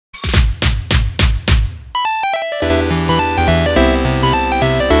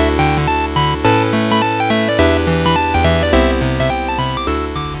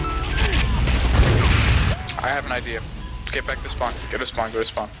Get back to spawn. Go to spawn. Go to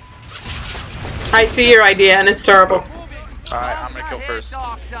spawn. I see your idea and it's terrible. Alright, I'm gonna kill first.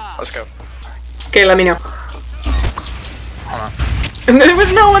 Let's go. Okay, let me know. Hold on. And there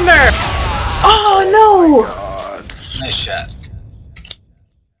was no one there! Oh no! God. Nice shot.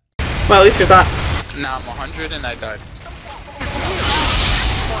 Well, at least there's that. Now I'm 100 and I died.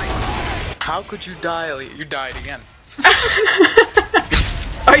 How could you die, Elliot? You died again.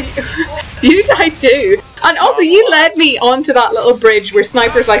 Are you? You died too. And also, you led me onto that little bridge where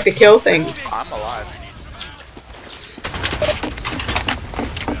snipers like to kill things. I'm alive.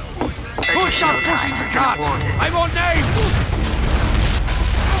 Push up, pushing the cart! I'm on name!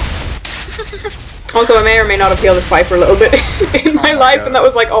 Also, I may or may not have healed this fight for a little bit in my life, God. and that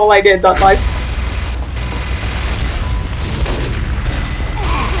was like all I did that life.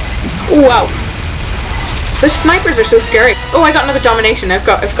 Wow. The snipers are so scary. Oh, I got another domination. I've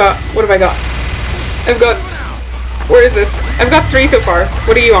got, what have I got? Where is this? I've got 3 so far.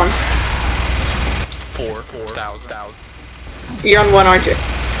 What are you on? 4,000. You're on 1, aren't you?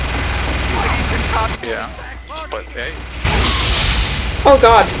 Yeah. But hey. Oh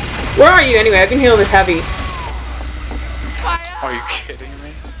god. Where are you anyway? I've been healing this heavy. Are you kidding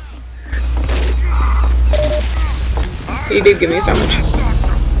me? You did give me so much.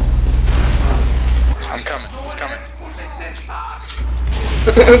 I'm coming. I'm coming.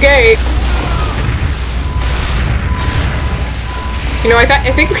 Okay. You know, I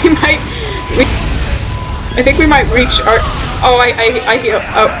think we might reach our. Oh, I heal.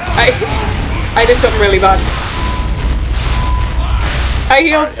 Oh, I did something really bad. I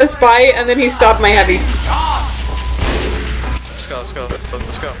healed a spy and then he stopped my heavy. Let's go. Let's go.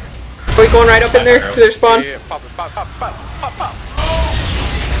 Let's go. Are we going right up in there to their spawn? Yeah, pop it. Pop. Pop. Pop. Pop. Pop.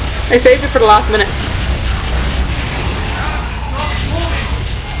 I saved it for the last minute.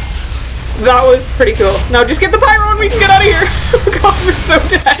 That was pretty cool. Now just get the pyro and we can get out of here. Oh god, we're so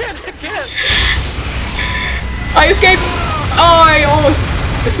dead. I escaped. Oh, I almost.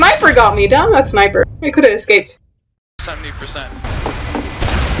 The sniper got me. Damn that sniper. I could have escaped. 70%.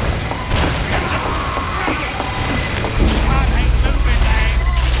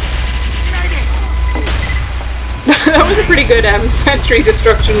 That was a pretty good sentry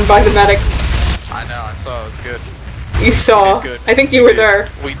destruction by the medic. I know. I saw. It was good. You saw. We did good. I think you were there.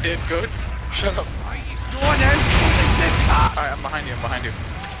 We did good. Shut up. Alright, I'm behind you. I'm behind you.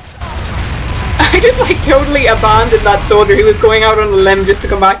 I just like totally abandoned that soldier. He was going out on a limb just to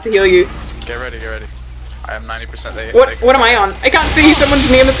come back to heal you. Get ready. Get ready. I am 90%. What am I on? I can't see. Someone's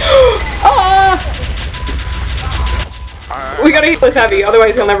name is. Ah! We gotta heal this heavy,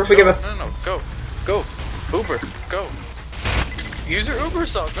 otherwise he'll never forgive us. No. Go. Go. Uber. Go. Use your Uber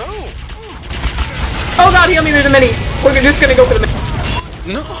saw. Go. Oh god, heal me. There's a mini. We're just gonna go for the mini.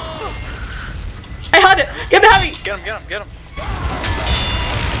 No. I had it. Get the heavy. Get him. Get him. Get him.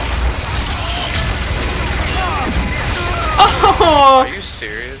 Oh. Are you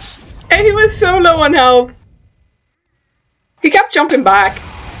serious? And he was so low on health. He kept jumping back.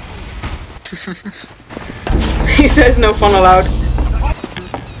 He says no fun allowed.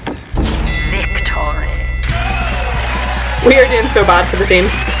 Victory. We are doing so bad for the team.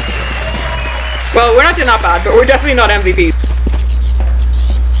 Well, we're not doing that bad, but we're definitely not MVPs.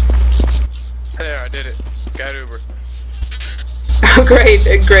 There, I did it. Got Uber. Oh great,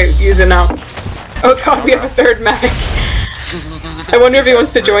 great, use it now. Oh god, we have a third medic. I wonder if he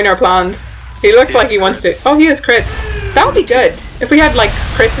wants to join our plans. He looks like he wants to. Oh, he has crits. That would be good. If we had like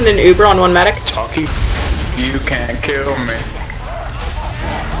crits and an Uber on one medic. Talkie. You can't kill me.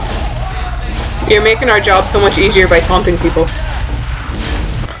 You're making our job so much easier by taunting people.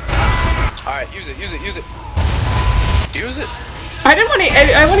 Alright, use it. Use it. Use it. Use it. I don't want to.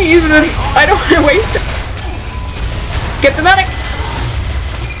 I want to use it. I don't want to waste it. Get the medic.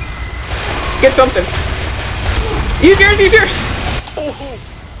 Get something. Use yours. Use yours. Oh,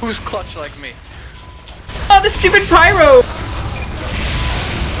 who's clutch like me? Oh, the stupid pyro.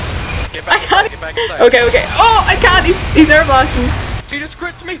 Get back inside. Get back inside. Okay. Okay. Oh, I can't. He's air blasting. He just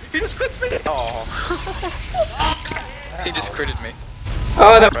crits me. He just crits me. Oh. He just critted me.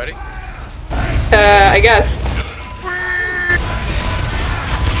 Oh, that. Ready? I guess.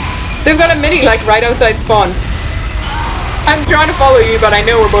 They've got a mini like right outside spawn. I'm trying to follow you, but I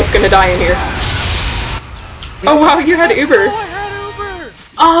know we're both gonna die in here. Oh wow, you had Uber. Oh, I had Uber.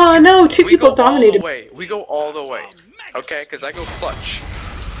 Oh no, two people dominated. We go all the way. Okay, because I go clutch.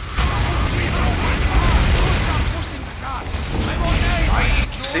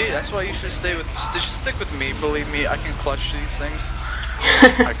 See, that's why you should stick with me. Believe me, I can clutch these things.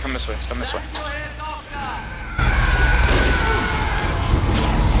 Alright, come this way. Come this way.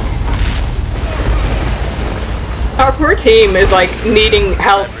 Our poor team is like needing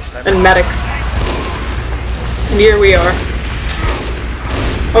help and medics. And here we are.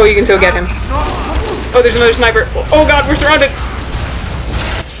 Oh, you can still get him. Oh, there's another sniper. Oh god, we're surrounded.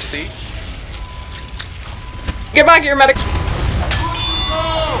 See? Get back here, medic.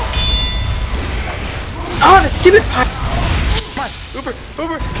 Oh, that stupid pot. Come on,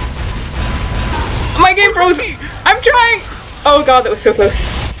 Uber. My game froze. I'm trying. Oh god, that was so close.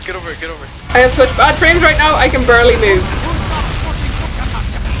 Get over it. I have such bad frames right now, I can barely move.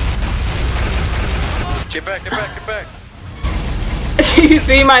 Get back. Do you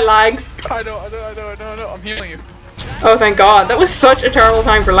see my lags? I know, I'm healing you. Oh, thank god. That was such a terrible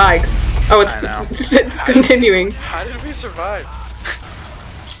time for lags. Oh, it's continuing. How did we survive?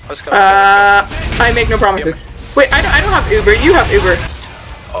 Let's go. I make no promises. Wait, I don't have Uber. You have Uber.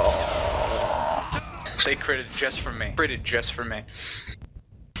 Oh, they critted just for me.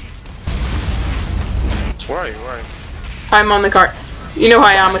 Where are you? I'm on the cart. You know how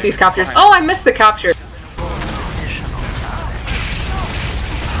I am with these captures. Oh, I missed the capture.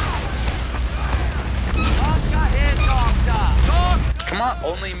 Come on,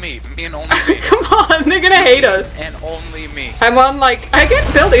 only me. Me and only me. Come on, they're gonna hate us. And only me. I'm on like, I can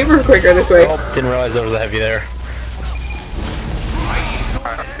build Uber quicker this way. Oh, didn't realize there was a heavy there.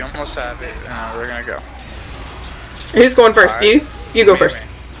 Alright, we almost have it. We're gonna go. Who's going first? Right. You go first.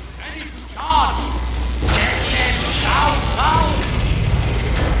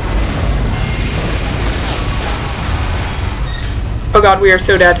 Oh god, we are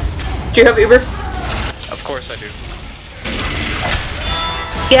so dead. Do you have Uber? Of course I do.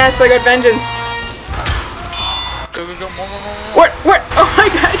 Yes, I got vengeance. Go, more. What? Oh my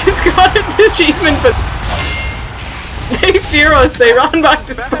god, I just got an achievement, but they fear us, they ran back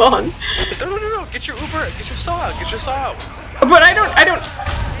to spawn. No, get your Uber, get your saw out. But I don't.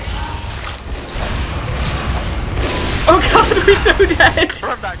 Oh god, we're so dead.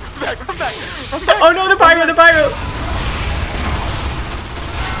 Run back. Oh no, the pyro.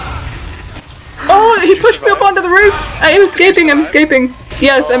 Oh, he pushed me up onto the roof. I'm escaping.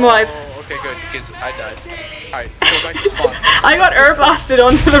 Yes, I'm alive. Oh, okay, good, because I died. Alright, go back to spawn. I got air blasted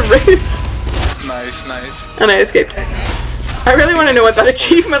onto the roof. Nice. And I escaped. I really want to know what that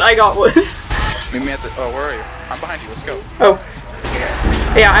achievement I got was. Meet me at the, oh, where are you? I'm behind you, let's go. Oh.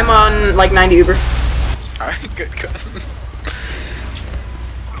 Yeah, I'm on like 90 Uber. Alright, good.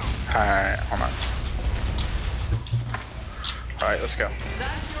 Alright, hold on. Alright, let's go.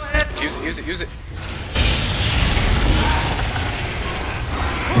 Use it.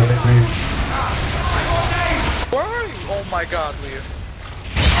 Where are you? Oh my god, Leah.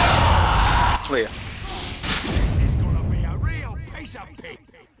 It's gonna be a real piece of pig.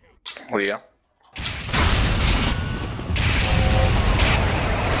 Leah.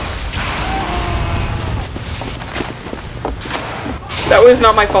 That was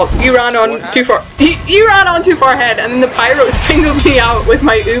not my fault. You ran on too far. You ran on too far ahead, and then the pyro singled me out with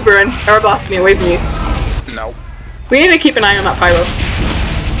my Uber and air blasted me away from you. No. We need to keep an eye on that pyro.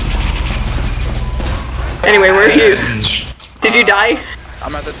 Anyway, where are you? Did you die?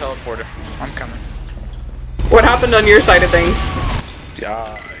 I'm at the teleporter. I'm coming. What happened on your side of things?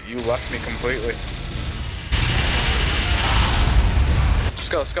 Yeah, you left me completely. Let's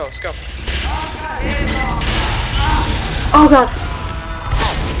go. Oh god.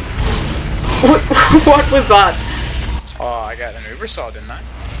 What was that? Oh, I got an Uber saw, didn't I?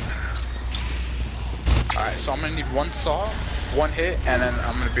 Alright, so I'm gonna need one saw, one hit, and then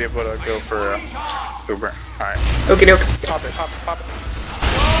I'm gonna be able to go for Uber. Alright. Okie doke. Pop it.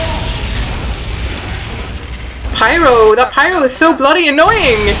 Pyro! That pyro is so bloody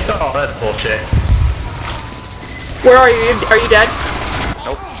annoying! Oh, that's bullshit. Where are you? Are you dead?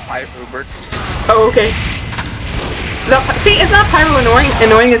 Nope, I Ubered. Oh, okay. See, isn't that pyro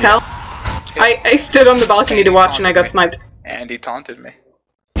annoying as hell? Yeah. I stood on the balcony to watch and I got sniped. And he taunted me.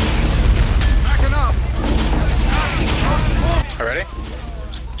 Backing up. Ready?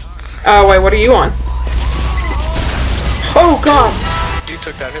 Oh, wait, what are you on? Oh, God! You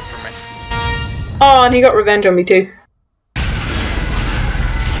took that hit from me. Oh, and he got revenge on me, too.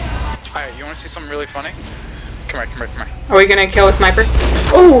 Alright, you wanna see something really funny? Come here. Are we gonna kill a sniper?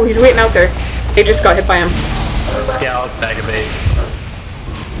 Oh, he's waiting out there. They just got hit by him. Scout, bag of base.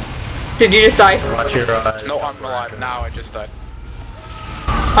 Did you just die? Watch your eyes. No, I'm alive. Now I just died.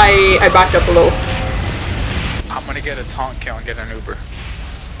 I backed up a little. I'm gonna get a taunt kill and get an Uber.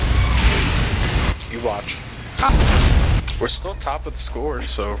 You watch. We're still top of the score,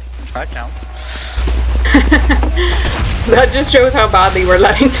 so that counts. That just shows how badly we're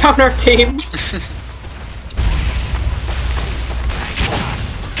letting down our team.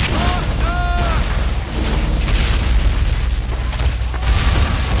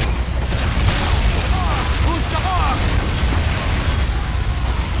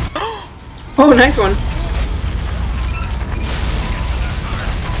 Oh, nice one.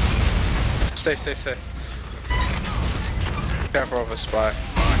 Stay. Careful of a spy.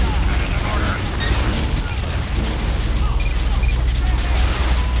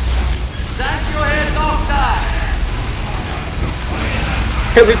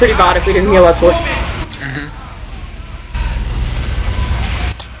 It would be pretty bad if we didn't heal that sword.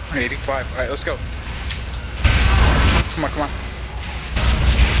 85. Alright, let's go. Come on.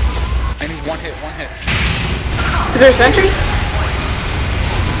 I need one hit. Is there a sentry?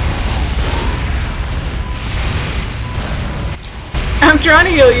 I'm trying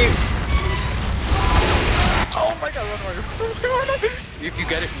to heal you. Oh my god, run. If you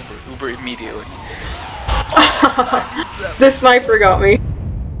get it, Uber immediately. The sniper got me.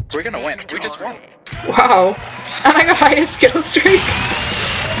 We're gonna win. We just won. Wow. And I got highest skill streak.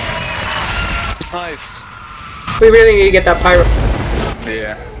 Nice. We really need to get that pyro.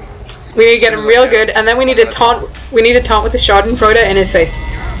 Yeah. We need to get him real good, and then we need to taunt. We need to taunt with the Schadenfreude in his face.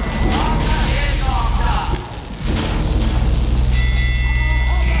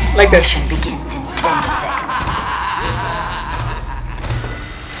 Like this. Begins in 10 seconds.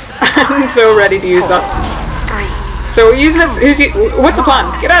 I'm so ready to use that. 3. So we're using this. What's the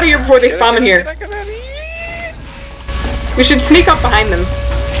plan? Get out of here before they spawn in here. We should sneak up behind them.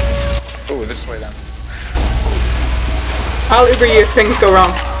 Oh, this way then. I'll Uber you if things go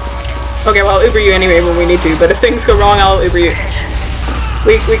wrong. Okay, well I'll Uber you anyway when we need to, but if things go wrong, I'll Uber you.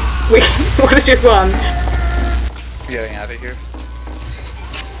 We, what is your plan? Getting out of here.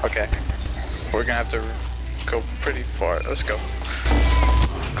 Okay. We're gonna have to go pretty far. Let's go.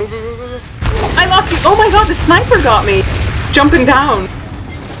 Go. I lost you. Oh my god, the sniper got me. Jumping down.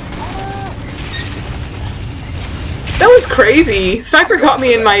 That was crazy. Sniper got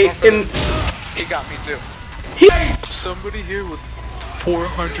me in my, He got me too. He Somebody here with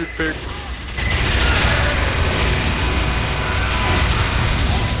 400 big.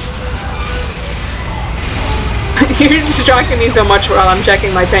 You're distracting me so much while I'm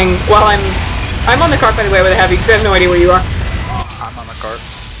checking my ping. While I'm on the cart by the way with a heavy because I have no idea where you are. I'm on the cart.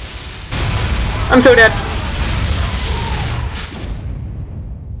 I'm so dead.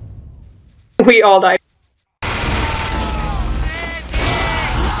 We all died.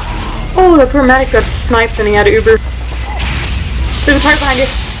 Oh, the poor medic got sniped and he had to Uber. There's a pyro behind you.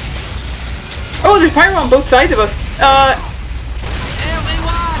 Oh, there's pyro on both sides of us.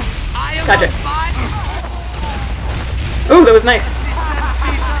 Gotcha. Oh, that was nice.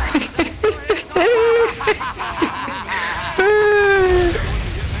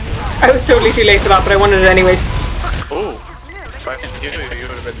 I was totally too late for that, but I wanted it anyways. Oh, if I didn't heal you, you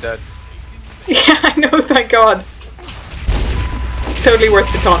would have been dead. Yeah, I know, thank god. Totally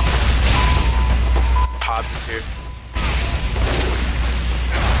worth the taunt. Pod is here.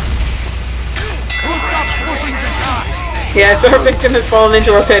 Yeah, so our victim has fallen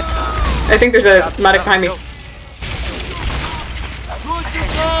into our pit. I think there's a medic behind me.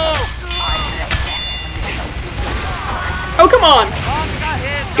 Oh, come on!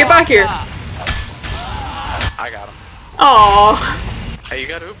 Get back here! I got him. Aww. Hey, you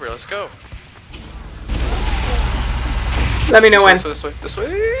got Uber, let's go. Let me know when. This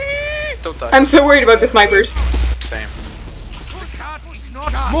way. Don't die. I'm so worried about the snipers. Same. It's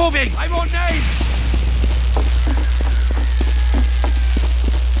not moving. I'm on names.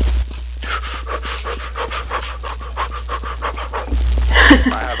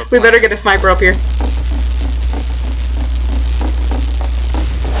 We better get a sniper up here.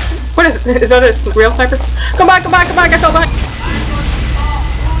 What is it? Is that a real sniper? Come back, I fell back!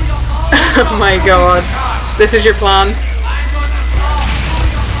 Oh my god. This is your plan? If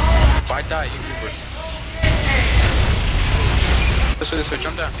I die, you Uber. This way,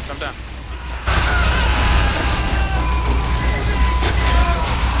 jump down.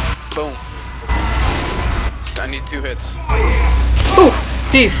 Boom. I need 2 hits. Ooh,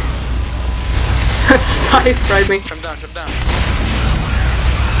 jeez. That spy fried me. Jump down.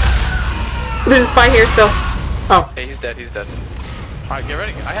 There's a spy here still. Oh. Hey, he's dead. Alright, get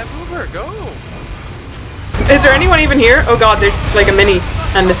ready. I have Uber, go! Is there anyone even here? Oh god, there's like a mini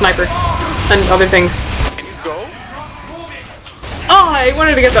and a sniper and other things. Can you go? Oh, I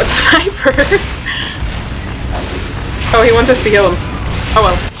wanted to get that sniper. Oh, he wants us to heal him. Oh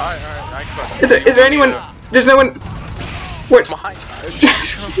well. Alright, I can Is there anyone? There's no one. Where? Behind.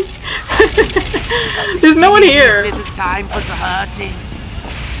 There's no one here. Little time for the hurting.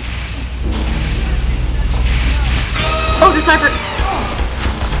 Oh, the sniper.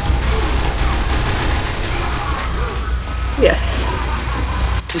 Yes.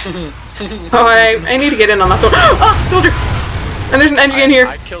 Oh, I need to get in on that soldier. Ah, soldier! And there's an NG in here.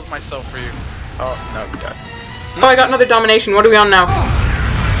 I killed myself for you. Oh, no, we died. Oh, I got another domination. What are we on now?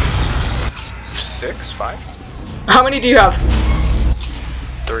 6, 5, How many do you have?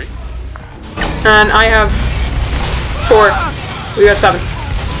 3. And I have 4. We got 7.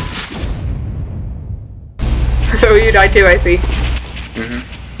 So you died too, I see.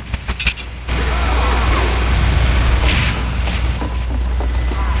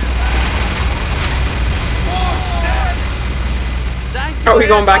 Are we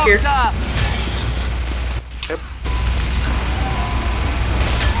going back here? Yep.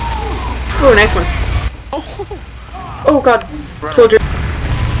 Oh, nice one. Oh god. Soldier.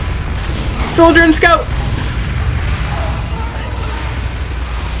 Soldier and scout!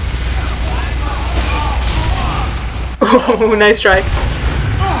 Oh, nice try.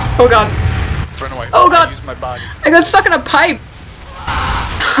 Oh god. Run away. Oh god. I used my body. I got stuck in a pipe!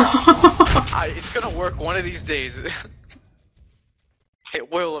 It's gonna work one of these days. It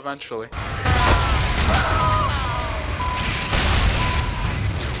will eventually.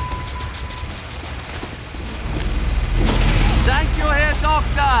 Thank you, Herr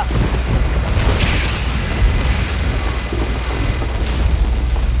Doctor.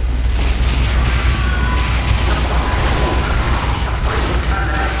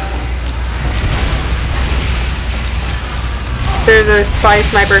 There's a spy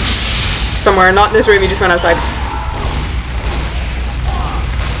sniper somewhere, not in this room, he just went outside.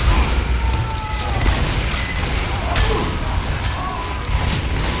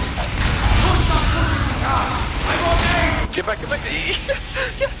 Get back, get back. Yes,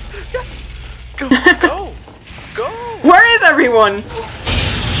 yes, yes. Go, go, go. Where is everyone?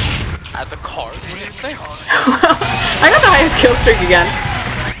 At the car. What do you think? I got the highest kill streak again.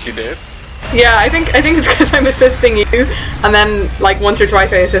 You did? Yeah, I think it's because I'm assisting you, and then like once or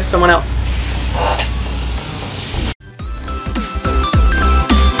twice I assist someone else.